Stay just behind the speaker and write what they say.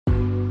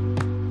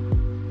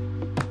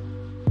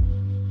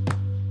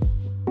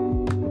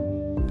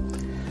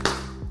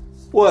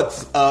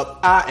What's up?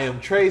 I am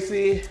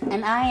Tracy.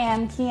 And I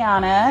am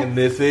Kiana. And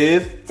this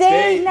is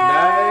Date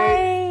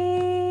Night.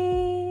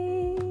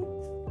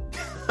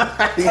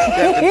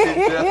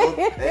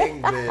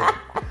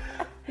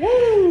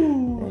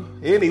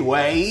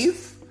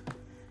 Anyways,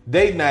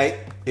 Date Night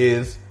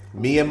is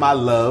me and my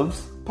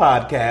loves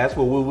podcast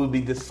where we will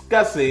be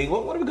discussing,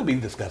 what are we going to be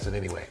discussing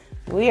anyway?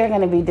 We are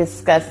going to be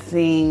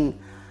discussing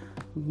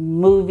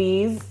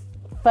movies,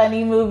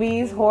 funny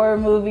movies, horror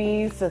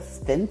movies,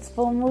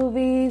 suspenseful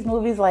movies,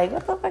 movies like,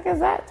 what the fuck is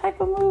that type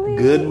of movie?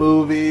 Good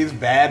movies,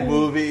 bad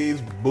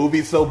movies,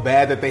 movies so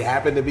bad that they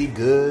happen to be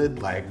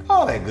good, like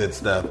all that good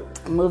stuff.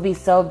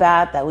 Movies so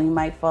bad that we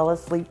might fall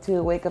asleep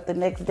to, wake up the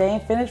next day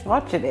and finish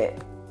watching it.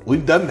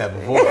 We've done that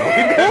before.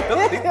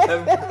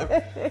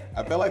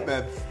 I feel like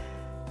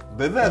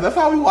that's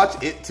how we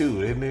watched It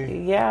too, didn't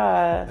we?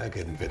 Yeah. I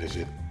couldn't finish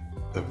it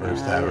the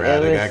first time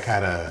around. It got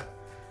kind of...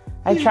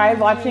 I tried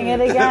watching it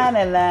again,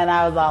 and then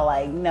I was all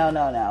like,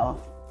 no.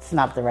 It's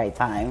not the right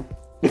time.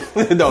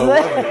 No,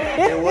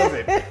 it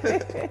wasn't.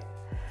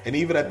 And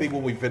even I think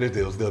when we finished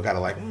it was still kind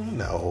of like,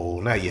 no,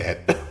 not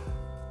yet.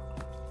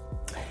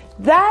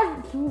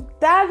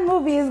 That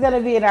movie is going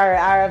to be in our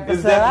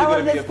episode. I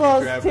won't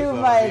disclose too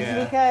much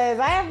because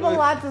I have a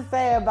lot to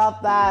say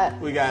about that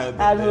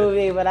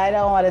movie, but I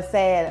don't want to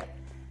say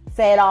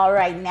it all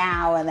right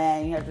now, and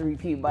then you have to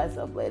repeat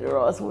myself later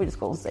on, so we're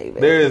just going to save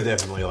it. There is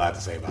definitely a lot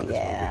to say about this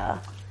movie.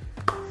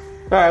 All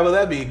right, well,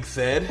 that being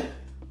said,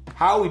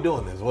 how are we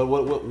doing this?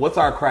 What's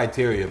our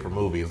criteria for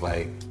movies?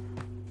 Like,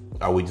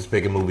 are we just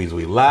picking movies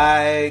we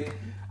like?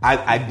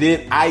 I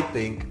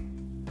think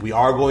we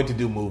are going to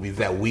do movies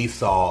that we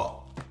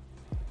saw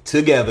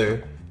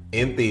together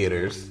in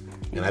theaters,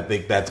 and I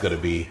think that's going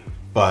to be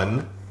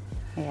fun.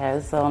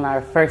 Yeah, so on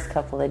our first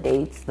couple of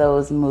dates,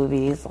 those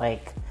movies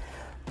like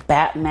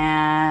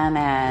Batman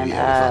and we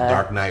saw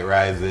Dark Knight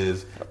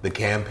Rises, The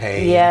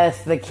Campaign.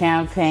 Yes, The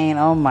Campaign.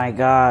 Oh my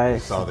gosh. We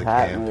saw The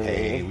Campaign.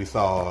 Movie. We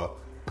saw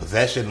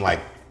Possession like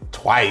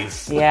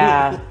twice.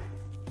 Yeah. It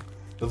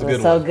was a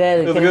good so one.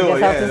 good. We It was a good one.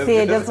 Just have to see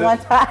it just one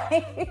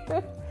time.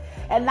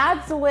 And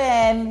that's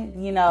when,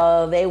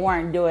 they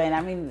weren't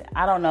doing,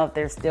 I don't know if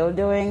they're still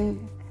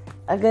doing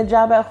a good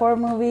job at horror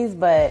movies,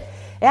 but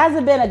it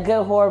hasn't been a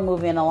good horror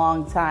movie in a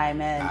long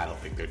time. And I don't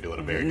think they're doing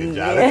a very good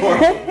job at horror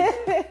movies.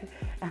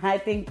 I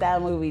think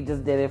that movie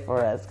just did it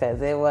for us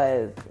because it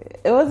was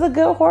a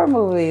good horror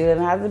movie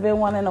and it hasn't been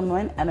one in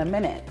a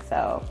minute.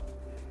 So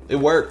it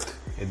worked.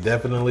 It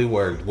definitely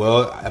worked.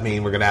 Well,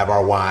 we're going to have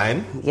our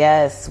wine.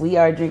 Yes, we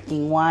are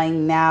drinking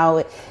wine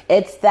now.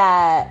 It's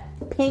that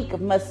pink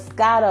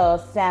Moscato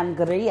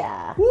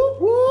Sangria.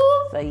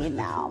 So,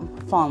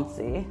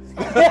 fancy.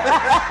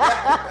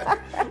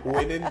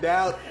 When in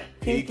doubt,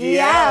 peeky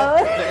out.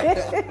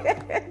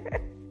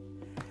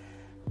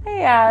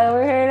 Yeah,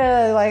 we're here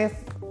to,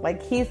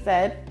 like he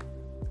said,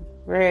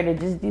 we're here to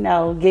just,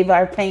 give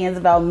our opinions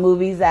about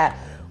movies that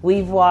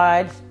we've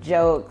watched,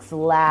 jokes,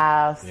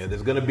 laughs. Yeah,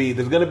 there's gonna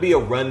be a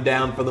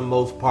rundown for the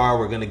most part.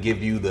 We're gonna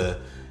give you the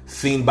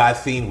scene by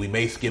scene. We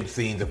may skip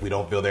scenes if we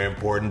don't feel they're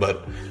important,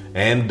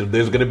 and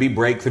there's gonna be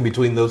breaks in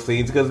between those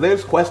scenes because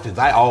there's questions.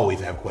 I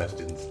always have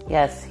questions.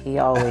 Yes, he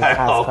always has questions.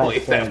 I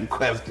always have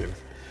questions.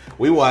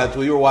 We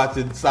were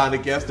watching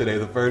Sonic yesterday.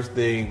 The first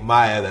thing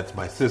Maya, that's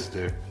my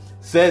sister,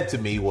 said to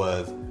me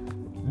was,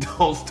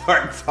 "Don't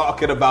start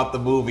talking about the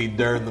movie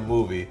during the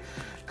movie."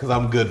 Because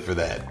I'm good for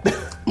that.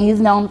 He's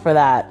known for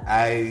that.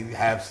 I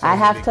have to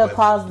questions.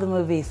 Pause the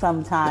movie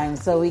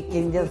sometimes so we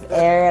can just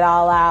air it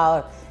all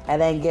out and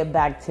then get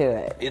back to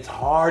it. It's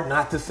hard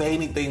not to say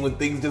anything when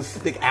things just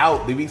stick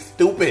out. They be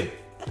stupid.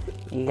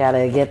 You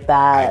gotta get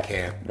that. I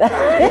can't.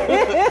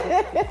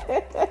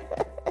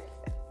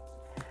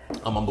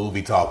 I'm a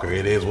movie talker.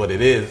 It is what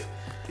it is.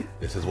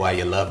 This is why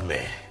you love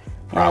me.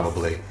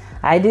 Probably. Yes,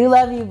 I do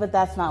love you, but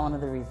that's not one of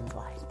the reasons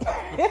why.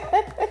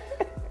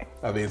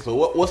 So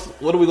what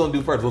are we going to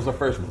do first? What's our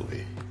first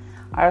movie?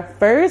 Our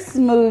first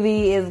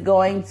movie is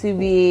going to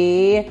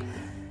be...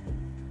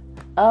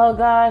 Oh,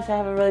 gosh, I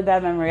have a really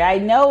bad memory. I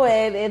know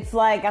it. It's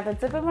like at the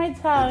tip of my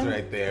tongue. It's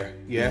right there.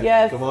 Yeah.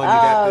 Yes. Come on, you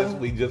got this.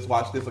 We just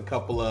watched this a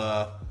couple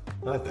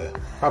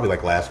probably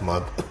like last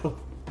month.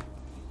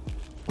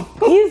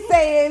 You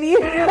say it.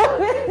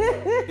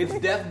 It's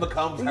Death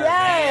Becomes Her,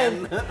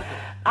 yes. man.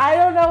 I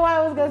don't know why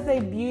I was going to say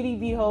Beauty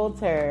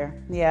Beholds Her.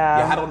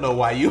 Yeah, I don't know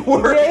why you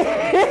were.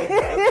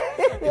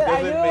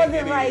 I knew it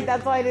wasn't right.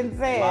 That's why I didn't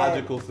say it.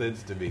 Logical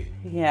sense to me.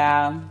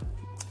 Yeah.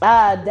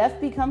 Death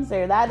Becomes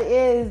Her. That's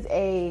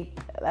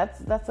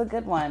a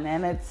good one.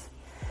 And it's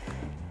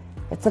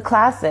a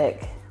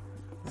classic.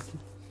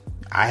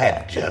 I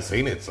had just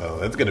seen it,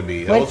 so it's going to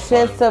be... Which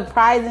is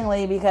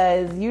surprisingly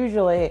because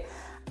usually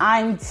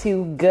I'm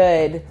too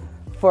good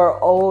for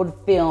old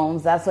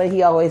films. That's what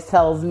he always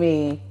tells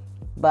me.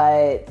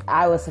 But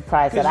I was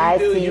surprised that I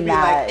seen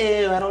that. Like,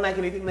 ew, I don't like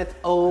anything that's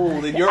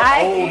old. And you're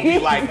old, you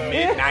like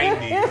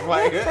mid-90s.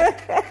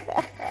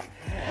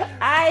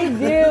 I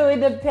do. It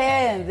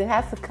depends. It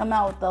has to come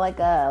out with like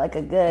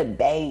a good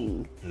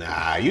bang.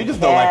 Nah, you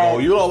just don't like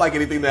old. You don't like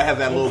anything that has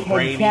that little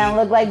brainy. It can't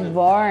look like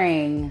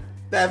boring.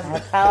 That's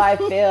how I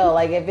feel.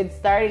 Like, if it's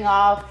starting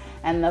off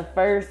and the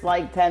first,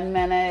 10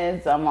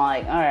 minutes, I'm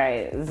like, all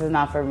right, this is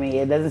not for me.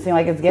 It doesn't seem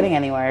like it's getting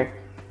anywhere.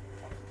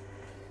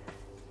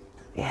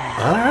 Yeah.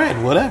 All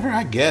right, whatever,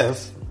 I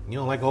guess. You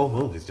don't like old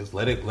movies. Just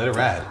let it ride.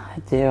 I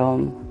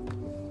do.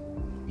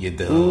 You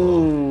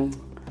do.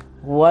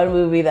 One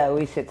movie that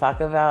we should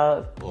talk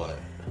about. What?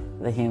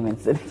 The Human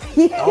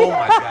Centipede. Oh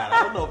my God!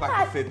 I don't know if I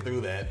can sit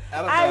through that.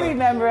 I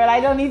remember it. I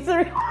don't need to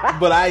rewatch.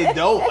 But I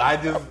don't. I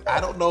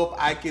don't know if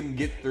I can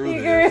get through this.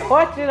 You can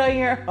watch it on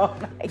your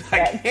own. I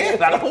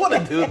can't. I don't want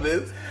to do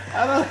this.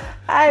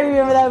 I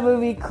remember that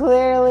movie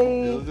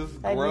clearly. It was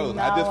just gross.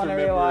 I just want to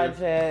rewatch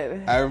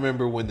it. I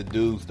remember when the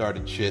dude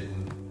started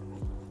shitting.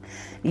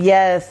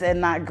 Yes,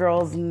 in that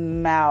girl's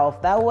mouth.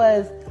 That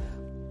was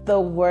the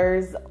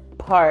worst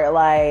part.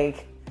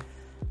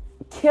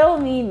 Kill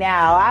me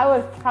now. I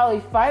would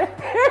probably find a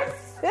pair of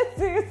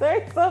scissors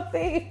or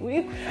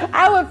something.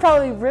 I would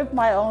probably rip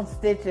my own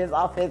stitches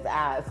off his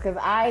ass because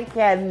I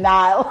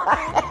cannot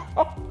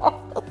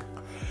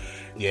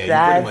Yeah,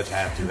 you pretty much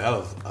have to. That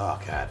was,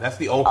 oh God, that's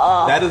the only,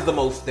 that is the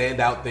most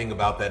standout thing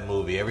about that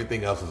movie.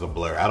 Everything else is a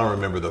blur. I don't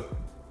remember the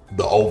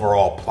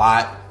overall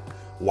plot,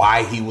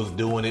 why he was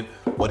doing it,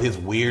 what his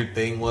weird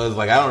thing was.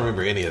 I don't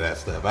remember any of that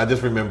stuff. I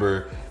just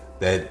remember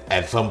that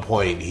at some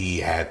point he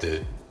had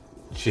to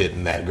shit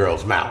in that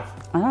girl's mouth.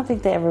 I don't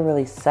think they ever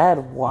really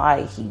said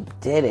why he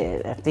did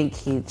it. I think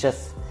he's a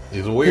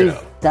weirdo.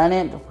 He's done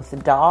it with the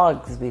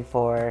dogs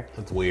before.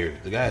 That's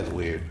weird. The guy is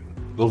weird.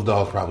 Those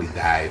dogs probably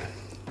died.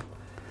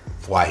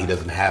 That's why he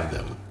doesn't have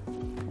them.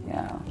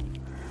 Yeah.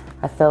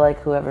 I feel like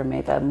whoever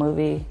made that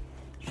movie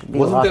should be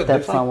locked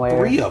up somewhere.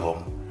 3 of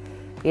them.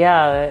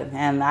 Yeah,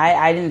 and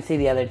I didn't see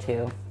the other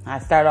 2. I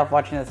started off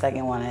watching the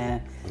second one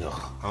and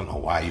I don't know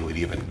why you would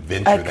even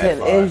venture that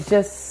far. It's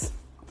just...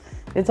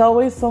 It's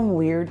always some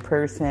weird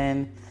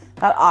person,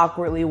 that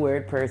awkwardly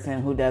weird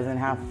person who doesn't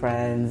have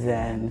friends,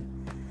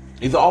 and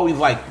he's always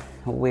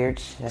weird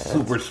shit.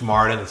 Super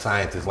smart and a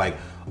scientist,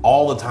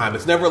 all the time.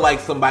 It's never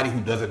somebody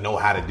who doesn't know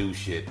how to do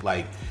shit.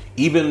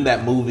 Even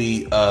that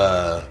movie,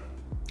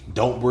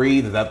 Don't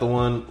Breathe, is that the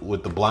one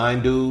with the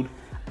blind dude?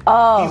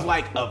 Oh. He's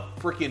a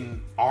freaking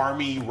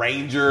army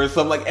ranger or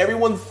something.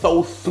 Everyone's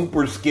so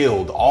super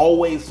skilled,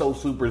 always so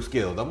super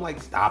skilled. I'm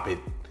like, stop it.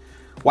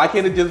 Why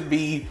can't it just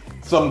be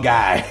some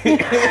guy?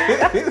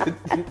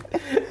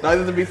 Not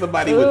just be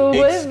somebody with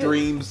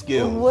extreme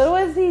skills. What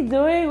was he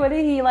doing? What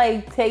did he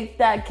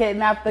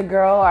kidnap the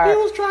girl? Or he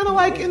was trying to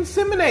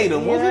inseminate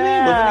him, wasn't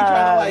he? Wasn't he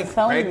trying to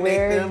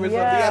impregnate them or something?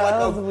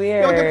 Yeah, he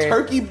had weird. A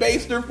turkey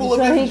baster full of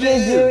his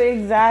jizz.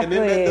 Exactly.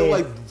 And then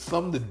they're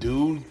some the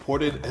dude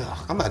poured it.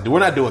 We're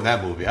not doing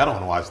that movie. I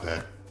don't want to watch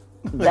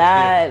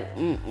that.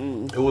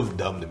 It was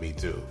dumb to me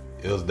too.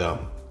 It was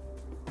dumb.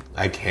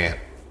 I can't.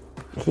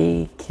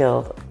 He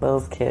killed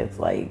those kids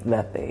like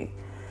nothing.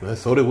 Well,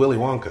 so did Willy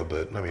Wonka,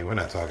 but we're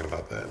not talking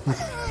about that.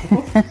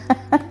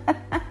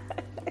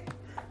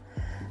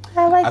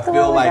 I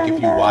feel like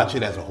if you watch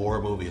it as a horror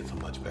movie, it's a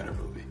much better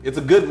movie. It's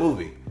a good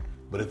movie,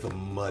 but it's a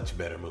much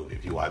better movie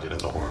if you watch it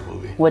as a horror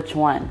movie. Which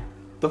one?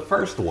 The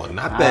first one,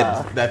 not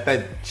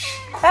that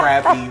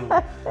crappy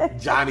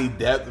Johnny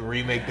Depp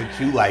remake that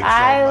you like so much.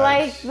 I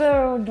like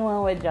the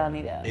one with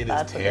Johnny Depp. It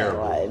is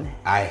terrible.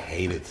 I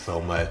hate it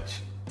so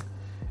much.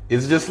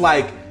 It's just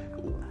I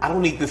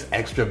don't need this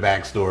extra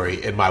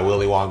backstory in my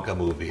Willy Wonka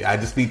movie. I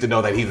just need to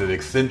know that he's an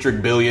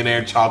eccentric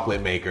billionaire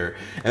chocolate maker.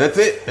 And that's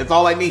it. That's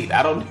all I need.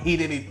 I don't need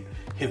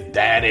his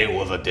daddy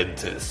was a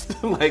dentist.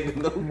 Who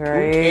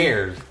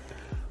cares?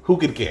 Who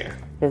could care?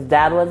 His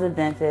dad was a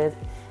dentist,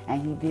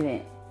 and he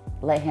didn't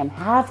let him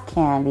have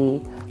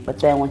candy. But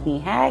then when he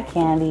had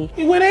candy,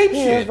 he went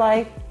apeshit. He was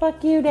like,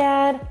 fuck you,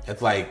 Dad.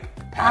 It's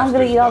I'm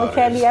going to eat all the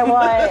candy I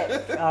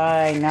want.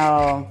 I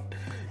know.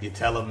 You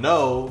tell them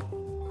no.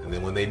 And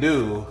then when they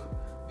do,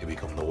 it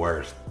becomes the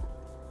worst.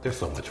 They're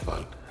so much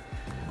fun.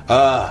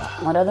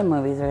 What other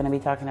movies are we going to be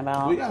talking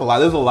about? We got a lot.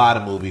 There's a lot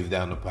of movies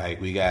down the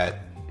pike. We got,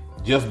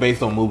 just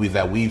based on movies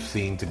that we've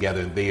seen together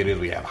in theaters,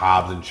 we have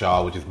Hobbs and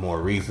Shaw, which is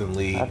more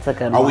recently. That's a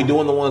good one. Are we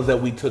doing the ones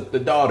that we took the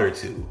daughter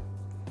to?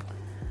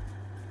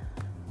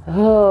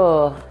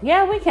 Oh,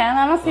 yeah, we can.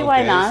 I don't see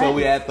why not. So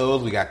we had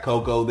those. We got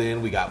Coco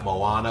then. We got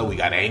Moana. We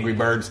got Angry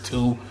Birds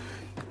 2.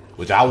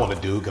 Which I want to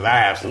do because I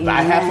have some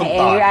thoughts.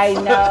 I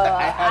know.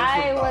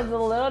 I was a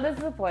little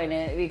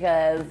disappointed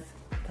because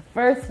the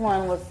first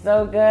one was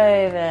so good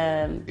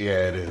and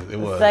yeah, it is. It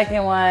was. The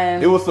second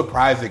one, it was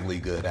surprisingly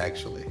good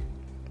actually.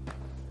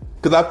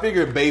 Because I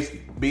figured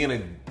being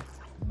a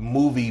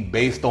movie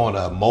based on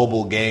a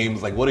mobile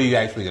games, what are you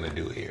actually going to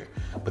do here?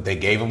 But they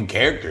gave them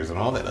characters and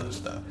all that other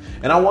stuff.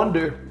 And I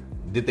wonder,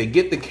 did they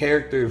get the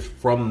characters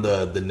from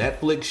the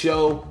Netflix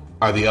show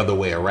or the other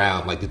way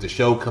around? Did the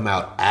show come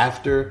out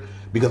after?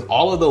 Because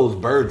all of those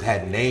birds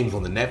had names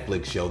on the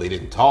Netflix show. They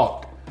didn't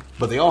talk,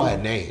 but they all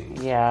had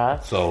names. Yeah.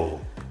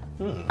 So,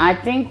 I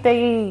think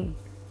they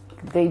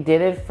did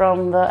it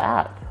from the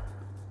app.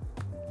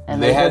 And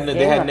they had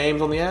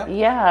names on the app?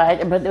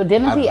 Yeah, but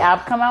didn't the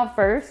app come out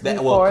first?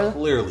 Well,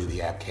 clearly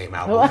the app came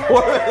out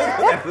before.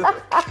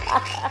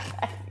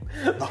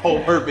 The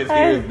whole purpose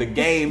here is the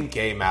game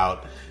came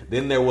out.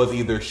 Then there was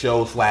either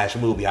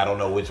show/movie. I don't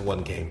know which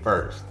one came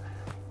first.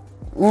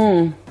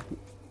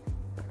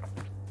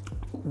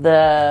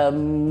 The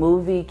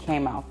movie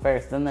came out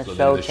first, then the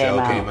show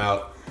came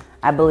out.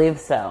 I believe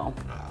so.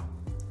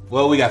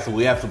 Well, we have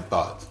some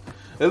thoughts.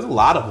 There's a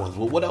lot of ones.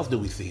 Well, what else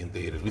did we see in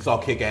theaters? We saw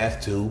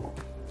Kick-Ass 2,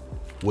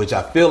 which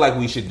I feel like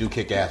we should do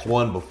Kick-Ass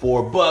 1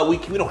 before, but we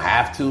don't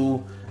have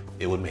to.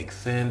 It would make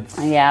sense.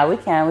 Yeah, we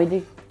can.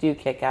 We do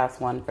Kick-Ass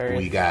 1 first.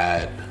 We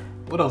got...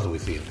 What else did we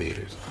see in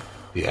theaters?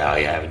 Yeah,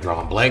 I'm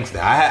drawing blanks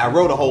now. I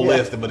wrote a whole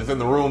list, but it's in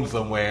the room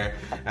somewhere.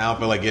 I don't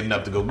feel like getting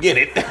up to go get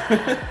it.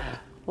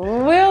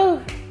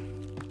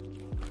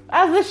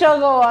 As the show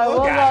go on, we'll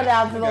go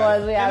down to the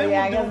ones we have.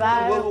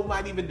 We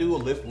might even do a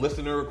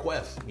listener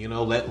request.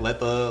 Let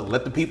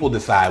the people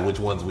decide which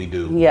ones we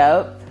do.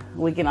 Yep.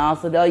 We can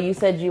also do. You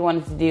said you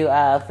wanted to do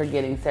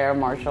Forgetting Sarah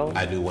Marshall.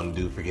 I do want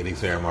to do Forgetting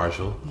Sarah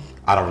Marshall.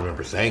 I don't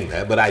remember saying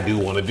that, but I do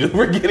want to do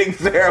Forgetting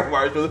Sarah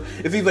Marshall.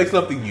 It seems like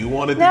something you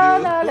wanted to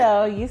do.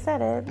 No. You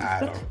said it. I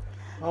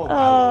don't.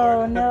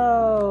 Oh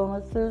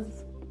no. This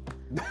is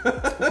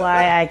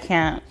why I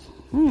can't.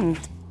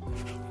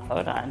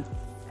 Hold on.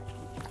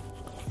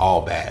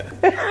 All bad.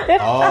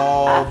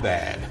 All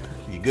bad.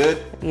 You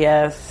good?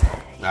 Yes.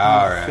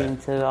 All right. Seem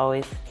to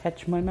always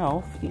catch my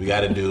mouth. We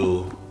got to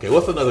do. Okay,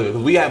 what's another?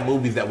 Because we have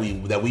movies that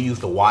we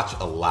used to watch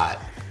a lot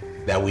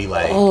that we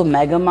like. Oh,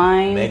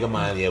 Megamind.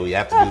 Megamind. Yeah, we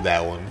have to do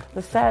that one.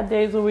 The sad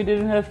days when we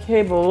didn't have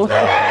cable.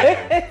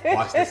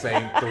 Watch the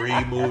same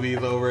 3 movies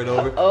over and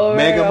over.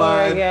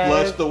 Megamind,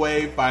 Flushed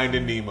Away,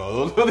 Finding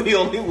Nemo. Those are the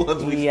only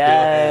ones we still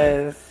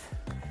have.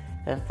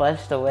 And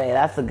Flushed Away.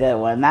 That's a good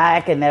one.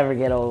 I can never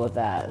get old with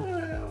that.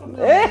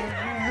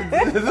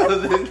 Get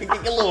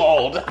a little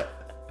old.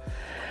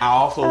 I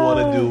also want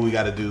to do. We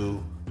got to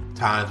do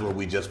times where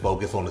we just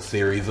focus on a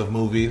series of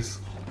movies.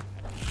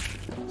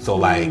 So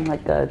like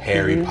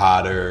Harry TV.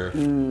 Potter,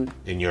 in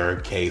your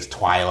case,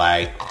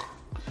 Twilight,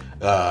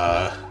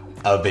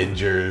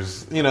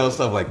 Avengers,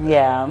 stuff like that.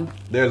 Yeah.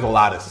 There's a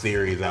lot of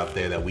series out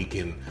there that we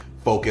can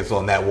focus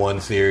on that one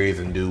series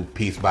and do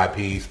piece by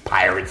piece.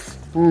 Pirates,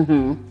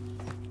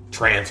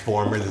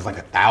 Transformers. There's like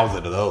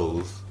 1,000 of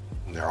those.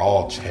 They're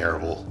all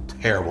terrible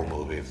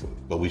movies,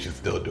 but we should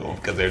still do them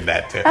because they're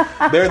that terrible.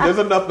 There's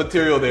enough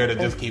material there to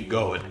just keep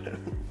going.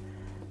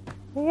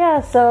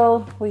 Yeah,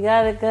 so we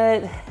got a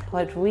good,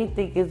 what we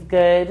think is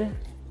good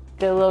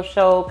little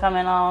show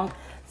coming on.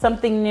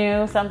 Something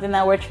new, something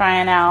that we're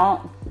trying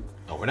out.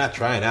 No, we're not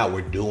trying out,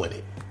 we're doing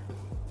it.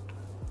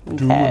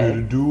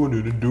 Okay.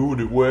 Doing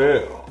it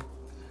well.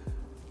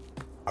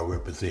 I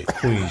represent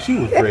Queens. She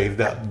was raised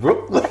out in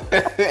Brooklyn.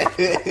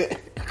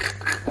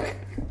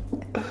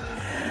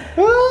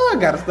 I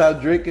gotta stop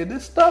drinking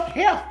this stuff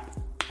here.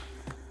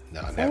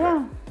 No,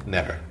 never.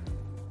 Never.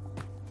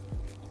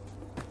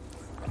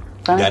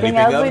 Got anything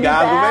else,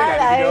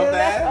 guys?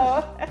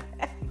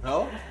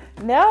 No?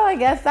 No, I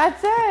guess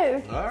that's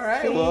it. All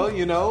right. Well,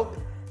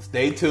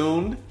 stay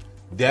tuned.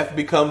 Death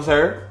Becomes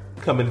Her,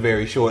 coming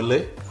very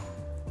shortly.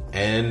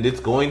 And it's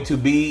going to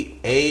be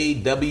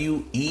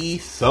AWE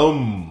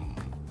some.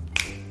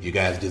 You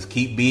guys just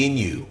keep being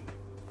you.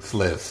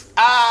 Sliss.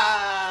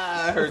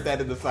 I heard that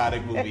in the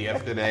Sonic movie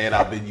yesterday, and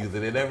I've been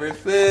using it ever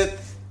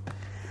since.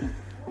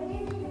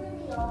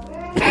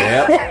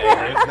 Yep,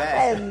 there's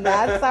that. And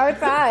that's our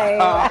time.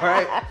 All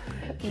right.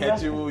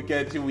 Catch you when we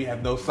catch you. We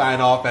have no sign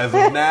off as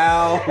of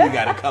now. We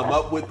got to come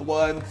up with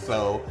one.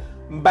 So,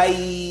 bye.